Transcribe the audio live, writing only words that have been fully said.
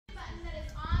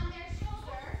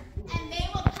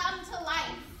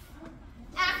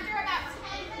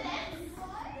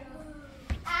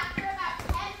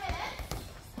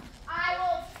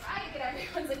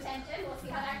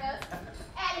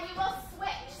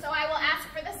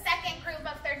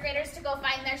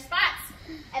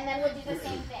then we'll do the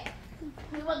same thing.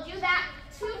 We will do that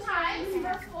 2 times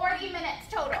for 40 minutes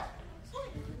total.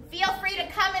 Feel free to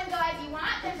come and go as you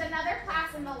want. There's another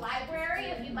class in the library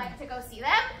if you'd like to go see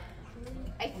them.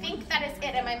 I think that is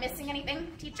it. Am I missing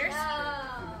anything, teachers? No.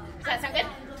 Does that sound good?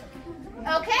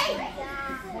 Okay.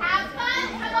 Have fun.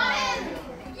 Come on in.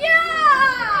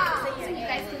 Yeah! So you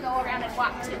guys can go around and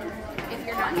walk too if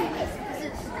you're not.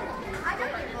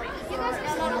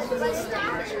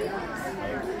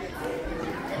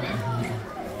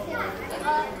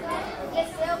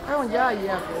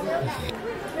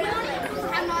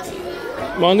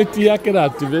 One of the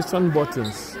activation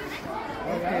buttons.